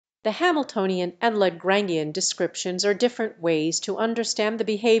The Hamiltonian and Lagrangian descriptions are different ways to understand the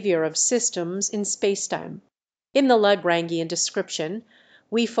behavior of systems in spacetime. In the Lagrangian description,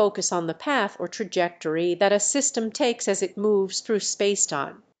 we focus on the path or trajectory that a system takes as it moves through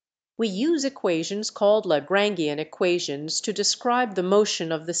spacetime. We use equations called Lagrangian equations to describe the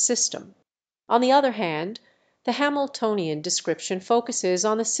motion of the system. On the other hand, the Hamiltonian description focuses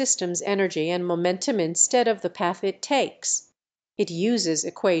on the system's energy and momentum instead of the path it takes. It uses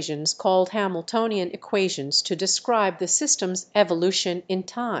equations called Hamiltonian equations to describe the system's evolution in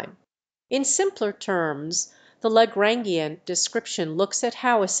time. In simpler terms, the Lagrangian description looks at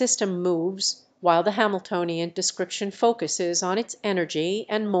how a system moves, while the Hamiltonian description focuses on its energy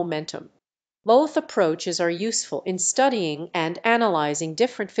and momentum. Both approaches are useful in studying and analyzing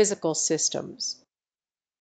different physical systems.